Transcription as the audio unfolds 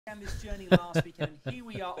This journey last weekend. Here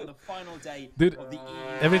we are on the final day. Dude, of the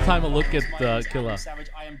every time I look at the killer,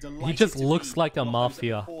 he just looks like a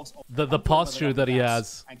mafia. The posture that he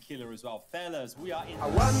has. And killer as well. Fellas, we are in.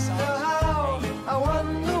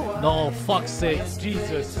 No, fuck's sake,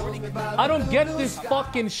 Jesus! I don't get this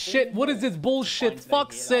fucking shit. What is this bullshit?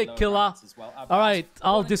 Fuck's sake, killer! All right,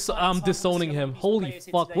 I'm disowning him. Holy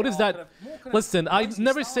fuck! What is that? Listen, I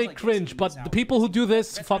never say cringe, but the people who do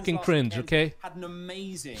this fucking cringe. Okay? Had an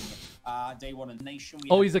amazing day one in the nation.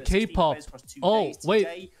 Oh, he's a K-pop. Oh,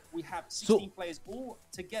 wait. We have 16 players all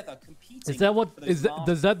together competing. Is that what is that?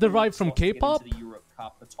 Does that derive from K-pop?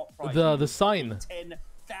 The sign.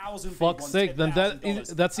 Fuck's sake, then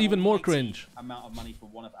that's even more cringe. Amount of money for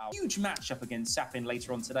one of our huge matchup against Sapin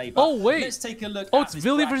later on today. But oh wait, let's take a look. Oh, it's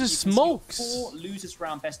Viilipytty versus Smokes. 4 losers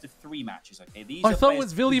round best of 3 matches. Okay, these I thought it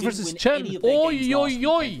was Viilipytty versus Chen. Oi, oi,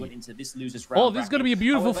 oi! Oh, this is gonna be a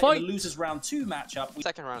beautiful fight. Losers round 2 matchup.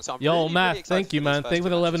 Second round. So yo, Matt, thank you, man. Thank you for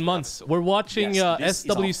the 11 months. We're watching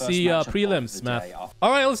SWC prelims, Matt.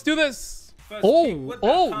 All right, let's do this.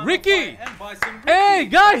 Oh, Ricky! Hey,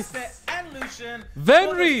 guys!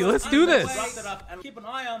 Venry, let's do this. Keep an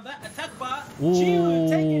eye on that attack bar. Chiu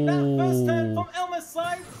taking that first turn from Elmer's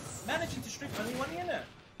side, managing to strip only 1 unit.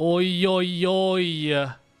 Oi, oi, oi.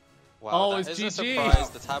 Wow, oh, it's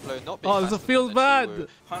GG. The tableau not being this feels bad.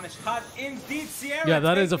 Punish hard indeed, Sierra. Yeah,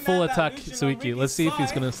 that is a full attack, Suiki. Let's see if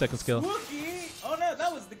he's gonna second skill. Oh no,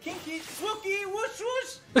 that was the kinky. Swookie, whoosh,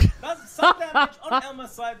 whoosh. That's some damage on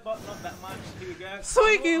Elmer's side, but not that much. Here we go.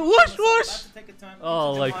 Swookie, whoosh, whoosh.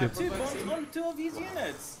 Oh, I like it. 2 bombs on 2 of these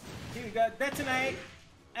units. Here we go, detonate.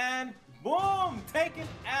 And boom, taken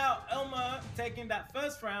out. Elmer taking that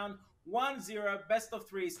first round. 1-0, best of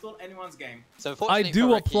 3, still anyone's game. So I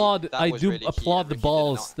do applaud the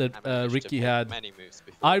balls that Ricky had.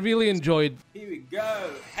 I really enjoyed. Here we go.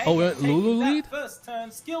 Hey, oh, Lulu lead? First turn,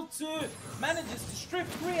 skill 2, manages to strip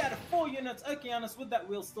 3 out of 4 units. Okeanos with that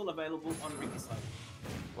wheel still available on Ricky's side.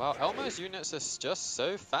 Wow, Elmo's units are just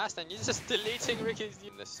so fast, and you're just deleting Ricky's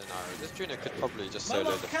in this scenario. This Juno could probably just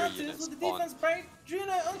solo the 3 units with the defense break.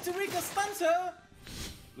 Juno onto Rika, stuns her.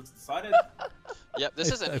 Looks decided. Yep, this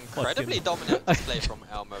is an incredibly dominant display from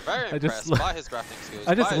Elmo. Very impressed by his graphic skills.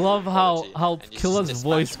 I just love how Killer's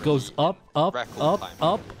voice goes up, up,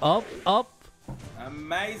 up.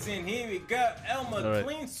 Amazing. Here we go. Elmo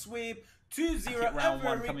clean sweep. 2-0 round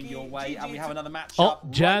 1 coming your way, and we have another match. Oh,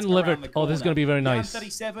 Jan Livert. Oh, this is gonna be very nice.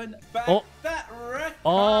 37.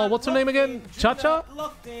 Oh, what's her name again? Cha-Cha?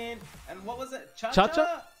 Locked in. And what was it?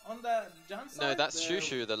 Cha-Cha? On the Jan side? No, that's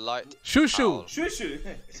Shushu, the light. Shushu. Shushu.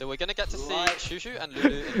 So we're gonna get to see Shushu and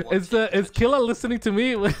Lulu in one is Killer listening to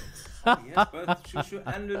me? Yes, both Shushu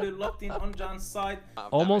and Lulu locked in on Jan's side.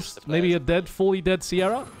 Almost maybe a fully dead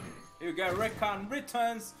Sierra. Here we go. Recon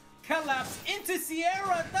returns, collapse into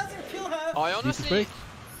Sierra, doesn't kill her. I honestly,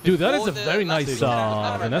 dude, that is a very nice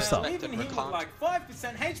Vanessa. Even he with like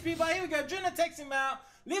 5% HP, but here we go. Juno takes him out.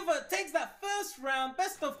 Livert takes that first round,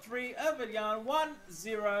 best of 3 over Jan,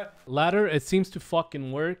 1-0. Ladder, it seems to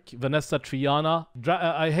fucking work. Vanessa Triana.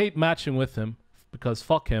 I hate matching with him because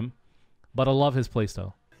fuck him, but I love his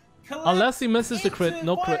playstyle. Unless he misses the crit,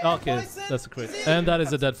 no crit. Okay, that's a crit, and that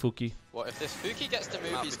is a dead Fuki. Well, if this Fuki gets to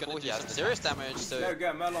move, he's going to do some serious damage. So there we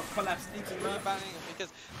go, Merlon collapsed into Merlon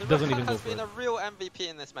because the Ragdoll has been a real MVP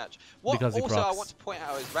in this match. What also I want to point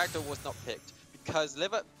out is Ragdoll was not picked because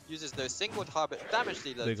Livert uses those single target damage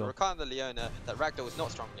dealers to Rakan the Leona that Ragdoll was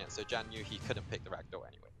not strong against, so Jan knew he couldn't pick the Ragdoll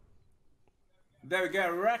anyway. There we go,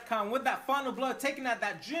 Rakan with that final blow, taking out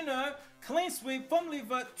that Juno. Clean sweep from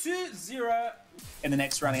Livert, 2-0. In the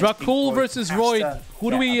next round, Dracul versus Royd. Who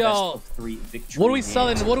do we what are we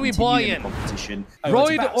selling? What are we buying?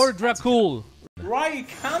 Royd or Dracul? Royd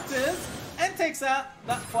counters and takes out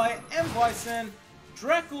that fight. And Bison.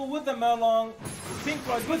 Dracul with the Merlong.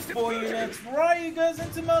 Pinkroyd with 4 units. Royd goes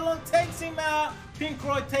into Merlong, takes him out.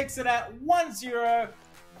 Pinkroyd takes it out 1-0.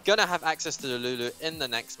 Gonna have access to the Lulu in the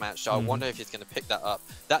next match, so I wonder if he's gonna pick that up.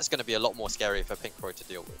 That's gonna be a lot more scary for Pinkroyd to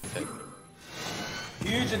deal with. Okay.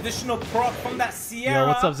 Huge additional proc from that Sierra. Yo,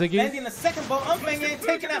 what's up, Ziggy? Landing the second bomb on Fengyang,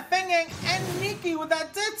 taking out Fengyang and Nikki with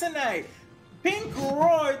that detonate.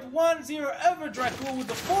 Pinkroyd 1-0 over Dracul with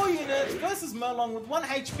the 4 units versus Merlong with 1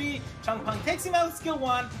 HP. Changpeng takes him out with skill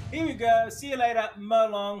 1. Here we go. See you later,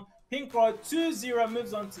 Merlong. Pinkroyd 2-0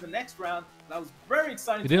 moves on to the next round. That was very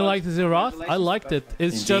exciting. You didn't like the Zeroth? I liked it.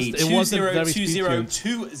 It's Indeed. just, it wasn't very 2-0,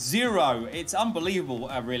 2-0. It's unbelievable,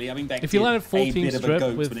 really. I mean, if you landed 14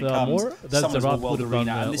 strip with more, that Zeroth would have run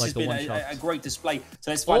and this like has a been one-shot. a great display.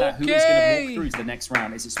 So let's find out who is going to walk through to the next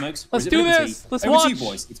round. Is it Smokes? Let's do this. Let's watch. Over to you,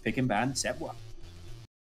 boys. It's pick and ban, set 1.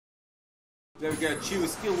 There we go, Chi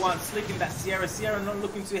with skill 1, slicking that Sierra. Sierra not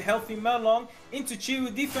looking too healthy. Merlong into Chi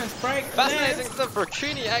with defense break. Fascinating stuff.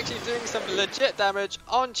 Bracuni actually doing some legit damage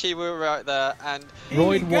on Chiwu right there. And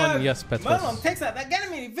Royd 1, yes, Petros. Merlong takes out that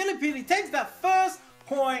Ganymede. Viilipytty takes that first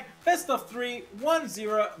point. Best of 3,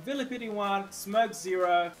 1-0. Viilipytty 1, Smoke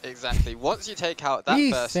 0. Exactly. Once you take out that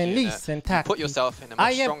first unit, you put yourself in a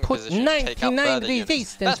much stronger position to take out further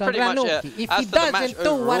units. That's pretty much it. If As he for the match doesn't do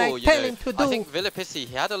overall, what I tell him to do, I think Viilipytty,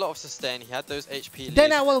 he had a lot of sustain, he had those HP leads.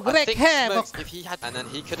 Then I will I wreak think havoc. Smokes, if he had, and then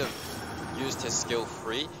he could have used his skill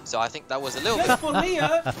free. So I think that was a little bit. Just for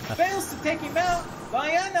Leo, fails to take him out.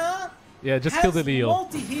 Diana. Yeah, just kill the Leo.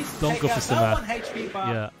 Don't go for Samat.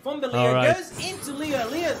 Yeah. From the Leo goes into Leo.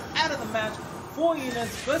 Leo's out of the match. 4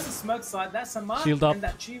 units versus Smoke side. That's Samat. Shield up,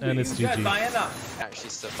 and it's GG. Diana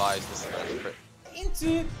Actually survives the Samat crit.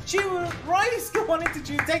 into Chiwu. Rise go on into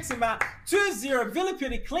Chiwu, takes him out. 2-0.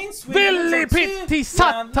 Viilipytty clean sweep. Viilipytty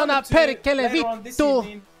satana perkele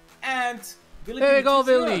vittu. And there you go,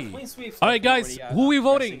 Villy. Alright guys, who are we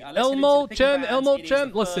voting? Elmo, Chen, Elmo,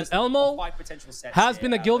 Chen. Listen, Elmo has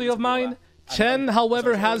been a guilty of mine. Chen,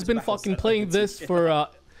 however, has been fucking playing this for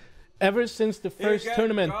ever since the first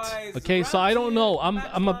tournament. Okay, so I don't know.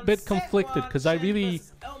 I'm a bit conflicted because I really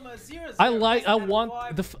I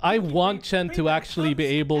want Chen to actually be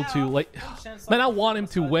able to, like, man, I want him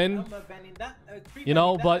to win, you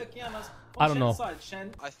know, but I don't know.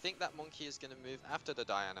 I think that monkey is going to move after the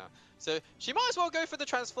Diana, so she might as well go for the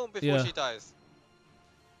transform before she dies.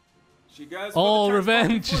 She goes for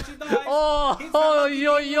revenge. Oh,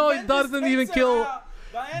 yo, doesn't even kill.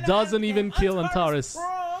 Doesn't even kill Antares.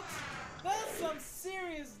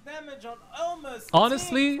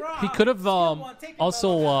 Honestly, he could have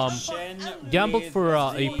also gambled for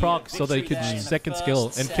a proc so that he could second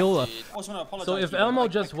skill and kill. So if Elmo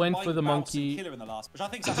just went for the monkey,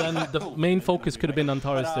 then the main focus could have been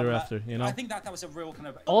Antares thereafter, you know?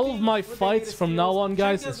 All of my fights from now on,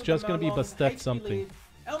 guys, is just gonna be Bastet something.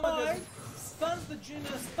 Elmo stuns the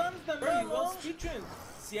Junior, stuns the very well.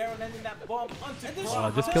 Sierra landing that bomb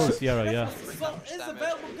onto just kill Sierra, yeah.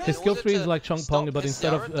 His skill 3 is like Chung Pong, but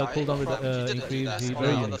instead of cooldown increase, he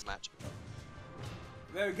very unique.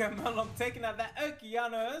 There we go, Merlong taking out that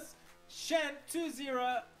Okeanos. Shan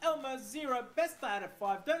 2-0, Elmo 0, best out of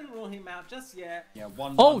 5. Don't rule him out just yet.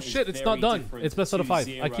 Oh shit, it's not done. It's best out of 5.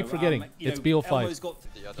 I keep forgetting. It's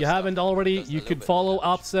BO5. You haven't already, you could follow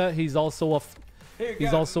Opsa. He's also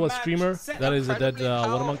a streamer. That is a dead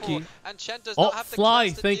water monkey. Oh, Fly,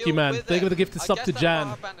 thank you, man. Thank you for the gift. It's up to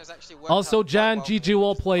Jan. Also, Jan, GG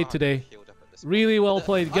well played today. Really well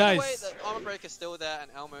played, guys.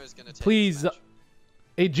 Please,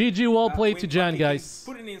 a GG well played to Jan, guys.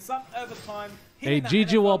 A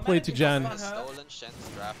GG well played to Jan. Stolen Shen's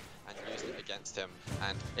draft and used it against him,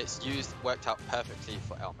 and it's worked out perfectly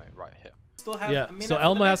for Elmo right here. Yeah, so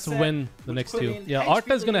Elmo has to win the next 2. Yeah,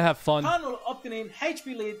 Arta's gonna have fun.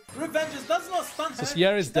 So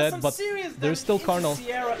Sierra is dead, but there's still Carnal.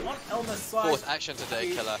 Fourth action today,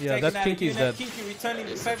 killer. Yeah, that Kinky's dead. I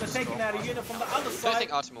don't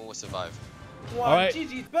think Artemis will survive. Alright,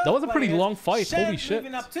 that was a pretty long fight, holy shit.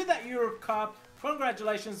 Moving up to that Europe Cup.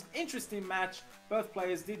 Congratulations, interesting match. Both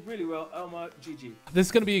players did really well. Elmo, GG. This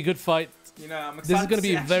is gonna be a good fight. You know, I'm excited. This is gonna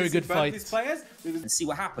be a very good fight. And see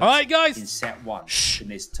what happens. All right, guys. In set 1, in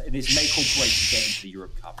this make or break to get into the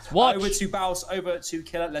Europe Cup. Watch. Over to Baus, over to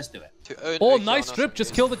Killer. Let's do it. Oh, nice strip.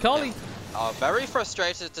 Just kill the Kali. Very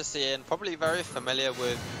frustrated to see and probably very familiar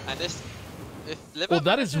with. And this. Oh,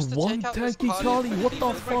 that is one tanky Kali. What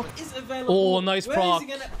the fuck? Oh, nice proc.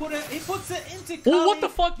 Oh, what the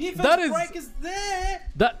fuck? That is there.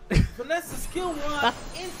 That. Vanessa skill 1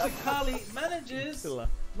 into Kali manages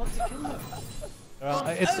not to kill her.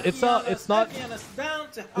 It's not.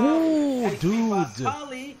 Ooh, dude.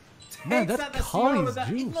 Man, that Kali's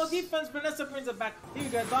juice. No defense. Vanessa brings it back. Here we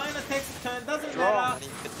go. Diana takes a turn. Doesn't matter. And he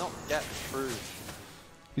could not get through.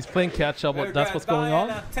 He's playing catch up. That's what's going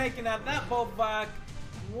on. Taking out that ball back.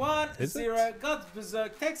 1-0. Guts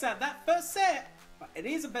Berserk takes out that first set. But it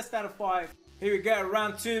is a best out of 5. Here we go.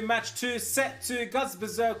 Round 2, match 2, set 2. Guts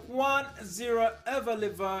Berserk 1-0 over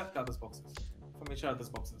Livert. Those boxes. From each other's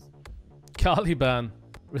boxes. Kali ban.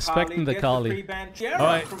 Respecting the Kali.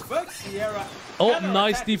 Alright. Oh,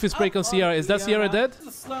 nice defense break on Sierra. Is that Sierra dead?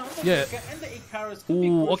 Yeah.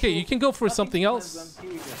 Ooh, okay, you can go for something else.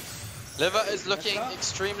 Livert is looking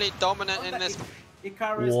extremely dominant in this.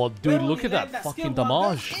 Whoa, dude, look at that fucking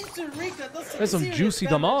damage. There's some juicy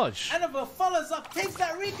damage. Annabelle follows up, takes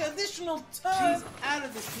that Rika additional turn out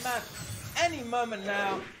of this match. Any moment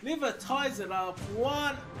now, Livert ties it up.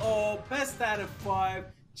 1-1, best out of 5.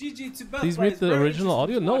 GG to both Please players. mute the Very original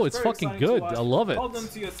audio. interesting to No, watch, it's very fucking exciting to good. watch. I love it. Hold on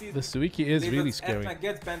to your seat. The Suiki is really scary.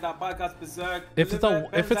 Gets bent up by Guts Berserk. If it's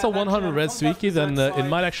a 100 red Suiki, then it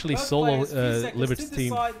might actually solo Livert's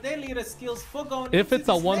team. If it's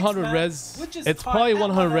a 100 res, it's probably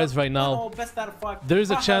 100 res right now. There's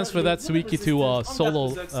a chance for that Suiki to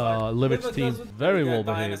solo Livert's team. Very well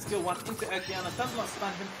behaved.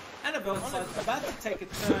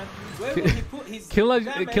 Killa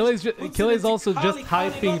is also just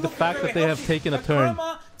hyping the fact that they have taken a turn.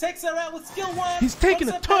 He's taking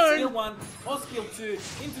a turn!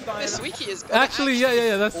 Suiki is actually,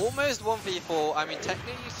 yeah, that's almost 1v4. I mean,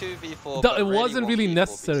 technically 2v4. It wasn't really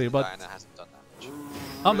necessary, but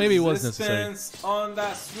oh, maybe it was necessary. On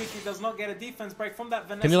that Suiki does not get a defense break from that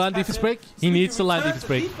Vanessa. Can you land defense break? He needs to land defense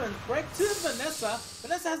break.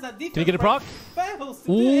 Vanessa has that defense. Can you get a proc?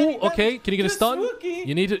 Ooh, okay. Can you get a stun?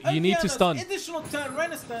 You need to stun. Additional turn,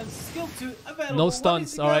 Renaissance, skill 2 available. No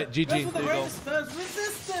stuns. All right, GG. There you go.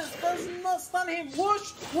 Resistance does not stun him.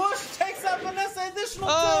 Whoosh, takes out Vanessa. Additional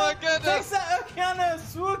turn. Oh my goodness. Takes out Okeana.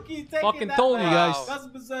 Suiki taking fucking that told you guys.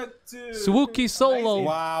 Suiki solo.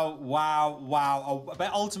 Wow.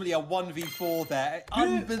 But ultimately a 1v4 there.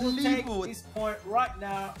 Unbelievable. This point right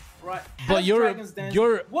now. Right. But your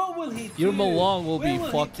Malong will be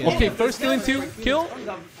fucking. Okay, Yeah, first kill into kill.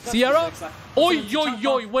 Sierra.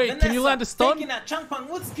 Oi, wait. Can you land a stun?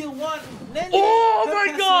 Oh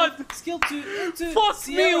my god! Skill 2 into Fuck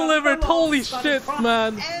me, Livert. Holy shit,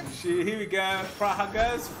 man. Here we go. Praha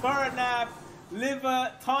goes for a nap.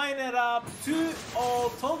 Livert tying it up. 2-all.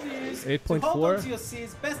 Told you. 8.4. Hold on to your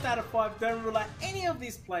seats. Best out of 5. Don't rule out any of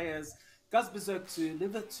these players. Guts Berserk 2.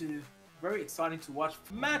 Livert 2. Very exciting to watch.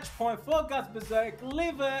 Match point for Guts Berserk.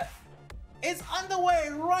 Livert is underway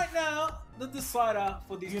right now. The decider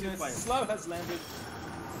for these two players. Slow has landed.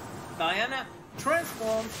 Diana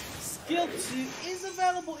transforms. Skill 2 is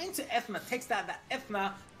available into Ethna. Takes out that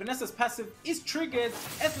Ethna. Vanessa's passive is triggered.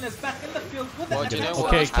 Ethna's back in the field with the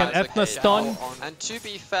okay, can Ethna stun? And to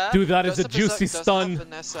be fair, dude, that is a juicy stun.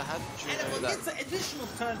 Vanessa had Juno. It's an additional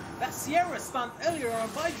turn that Sierra stunned earlier on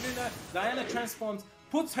by Juno. Diana transforms.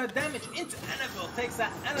 Puts her damage into Annabelle, takes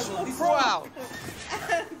out Annabelle. Wow!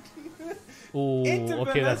 Oh,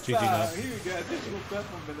 okay, that's GG now. Here we go, additional turn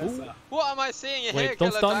from Vanessa. What am I seeing here? Wait,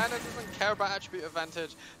 don't stun. Diana doesn't care about attribute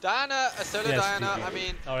advantage. Diana, a solo Diana, GG. I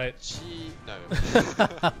mean, alright. no.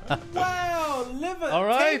 Wow, Livert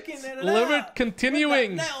taking it Livert out.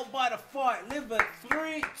 continuing. Now by the fight, Livert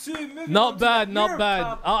 3-2. Not bad.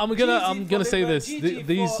 I'm gonna say this.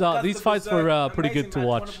 These fights were pretty good to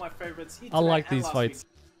watch. I like these fights.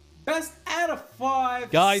 Best out of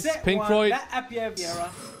 5. Guys, Pink Floyd.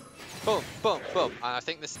 Boom. And I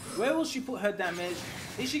think this. Where will she put her damage?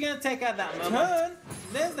 Is she going to take out that turn?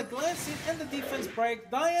 There's the glancing and the defense break.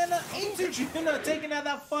 Diana into Juno, taking out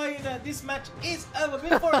that fire unit. This match is over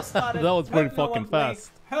before it started. That was pretty fucking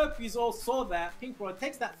fast. Hope you all saw that. Pink Floyd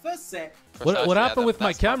takes that first set. What happened with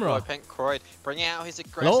my camera? Pink Floyd bringing out his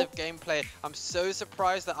aggressive gameplay. I'm so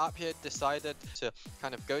surprised that up here decided to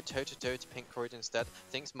kind of go toe-to-toe to Pink Floyd instead.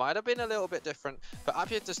 Things might have been a little bit different, but up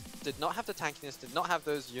here just did not have the tankiness, did not have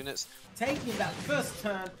those units. Taking that first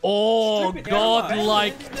turn. Oh,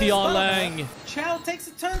 godlike Tianlang. Chow takes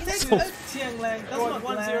a turn, takes Tianlang. Does not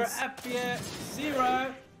 1-0 up here.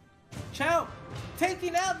 0. Chow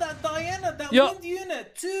taking out that Diana, that wind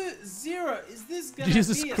unit. 2-0. Is this going to be a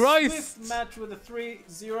swift match with a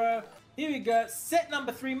 3-0? Here we go. Set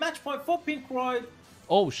number 3. Match point for Pink Floyd.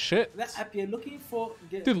 Oh shit. That Appiah looking for.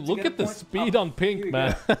 Dude, look at the speed on Pink,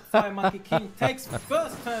 man. Fire Monkey King takes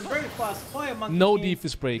first turn very fast. Fire Monkey no King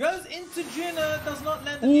defense break. Goes into Juno, does not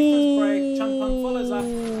land the defense break. Changpeng follows up.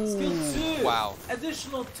 Skill 2. Wow.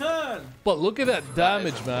 Additional turn. But look at that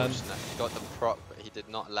damage, man. He got the proc, but he did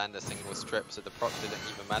not land a single strip, so the proc didn't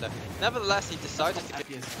even matter. Nevertheless, he decided to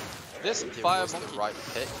get this Fire Monkey right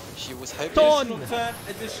pick. She was hoping.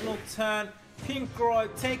 Additional turn. Pink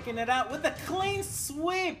Floyd taking it out with a clean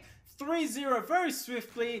sweep. 3-0 very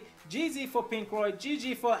swiftly. GG for Pink Floyd,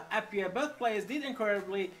 GG for Appiah. Both players did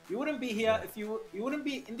incredibly. You wouldn't be here if you wouldn't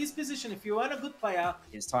be in this position if you weren't a good player.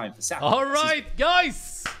 It's time for Sap. All right,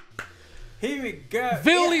 guys. Here we go.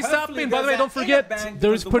 Viilipytty Sapin. By the way, don't forget,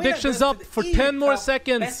 there's predictions up for 10 more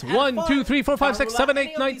seconds. 1, 2, 3, 4, 5, 6, 7,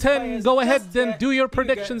 8, 9, 10. Go ahead and do your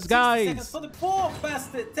predictions, guys. For the poor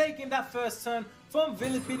bastard taking that first turn from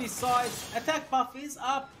Viilipytty side. Attack buff is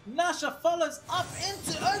up. Narsha follows up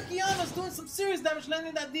into Okeana's doing some serious damage,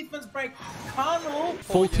 landing that defense break. Carnal.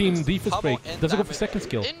 Full team defense break. Does it go for second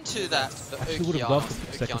skill? Into that, I would have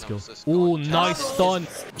loved the second skill. Oh, nice stun.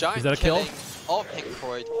 Is that a kill? of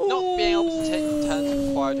Pinkroyd not being able to take turns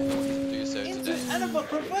required in order to do so today. Anova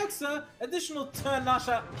provokes her. Additional turn,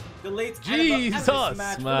 Narsha deletes Jesus,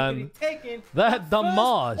 man. That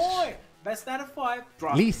damage. Best out of 5.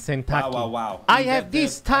 Listen, Taki. Wow. I have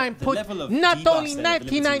this time put not only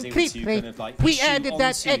 99 crit rate, we added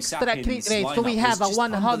that extra crit rate, so we have a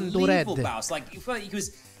 100. Like, he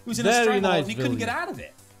was in a stronghold, he couldn't get out of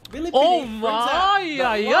it. Oh my!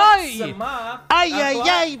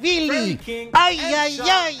 Ay, Willy!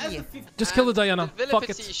 Ay. Just kill the Diana. Fuck it.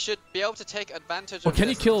 Viilipytty should be able to take advantage Or of can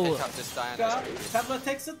he this kill? and pick up this Diana. Tabla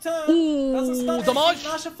takes a turn. Ooh, damage.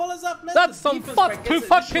 Narsha follows up. That's some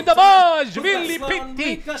fucking damage!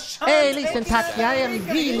 Viilipytty! Hey, listen, Taki, I am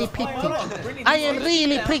really pretty. I am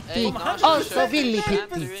really pretty. Also,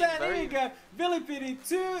 Viilipytty. There you go. Viilipytty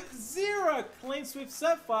 2-0. Clean sweep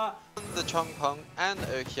so far. The Chongpong and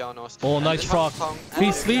Okeanos. Oh, nice proc.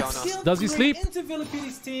 He sleeps. Does he sleep? Into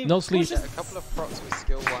Viilipytty's team. No sleep. A couple of procs with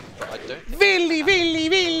skill 1, but I don't think...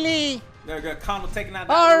 Willy! There we go. Kano taking out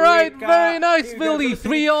that Alright, Rika. very nice, Here we go, Willy. Viilipytty 3-0.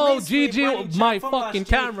 clean sweep, running GG. My jump from fucking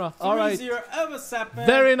last year. camera. Alright. 3-0 over Sappin.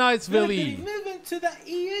 Very nice, Viilipytty Willy. moving to the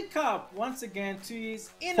EU Cup. Once again, 2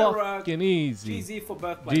 years in a row. Fucking easy. GG for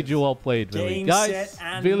both players. GG, well played, Willy. Game, Guys, set,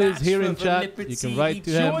 and Willy is match here for in chat. Viilipytty. You can write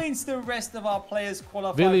to him. He joins the rest of our players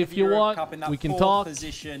qualified Willy, for if you Europe want, Cup in that we can 4th talk.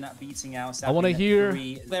 Position, beating out I want to hear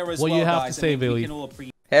what you have to say, Willy.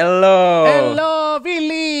 Hello. Hello,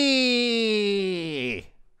 Willy!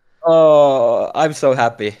 Oh, I'm so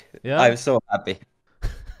happy. Yeah? I'm so happy.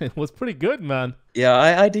 It was pretty good, man. Yeah,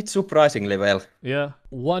 I did surprisingly well. Yeah.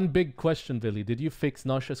 One big question, Willy. Did you fix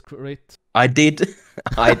Narsha's crit rate? I did.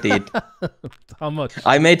 I did. How much?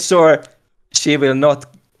 I made sure she will not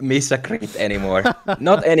miss a crit anymore.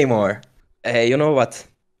 Not anymore. Hey, you know what?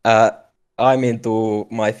 I'm into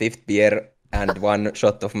my 5th beer and 1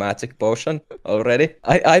 shot of magic potion already.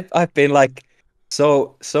 I've been like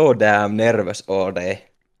so damn nervous all day.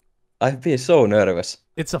 I've been so nervous.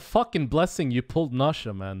 It's a fucking blessing you pulled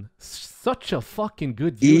Narsha, man. Such a fucking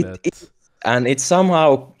good unit. And it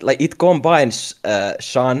somehow, like, it combines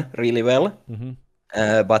Shan really well,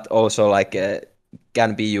 but also, like,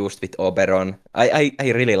 can be used with Oberon. I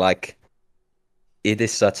really like. It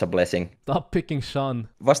is such a blessing. Stop picking Shan.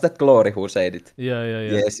 Was that Glory who said it? Yeah.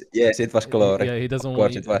 Yes, it was Glory. Yeah, he doesn't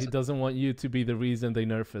want you, he doesn't want you to be the reason they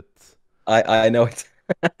nerf it. I know it.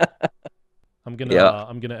 I'm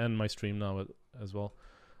gonna end my stream now as well.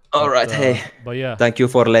 All right, hey. But yeah. Thank you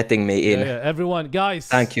for letting me in. Yeah, everyone, guys.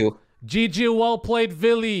 Thank you. GG, well played,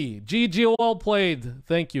 Willy. GG, well played.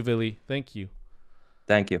 Thank you, Willy. Thank you.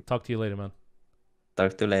 Thank you. Talk to you later, man.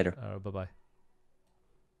 Talk to you later. Bye bye.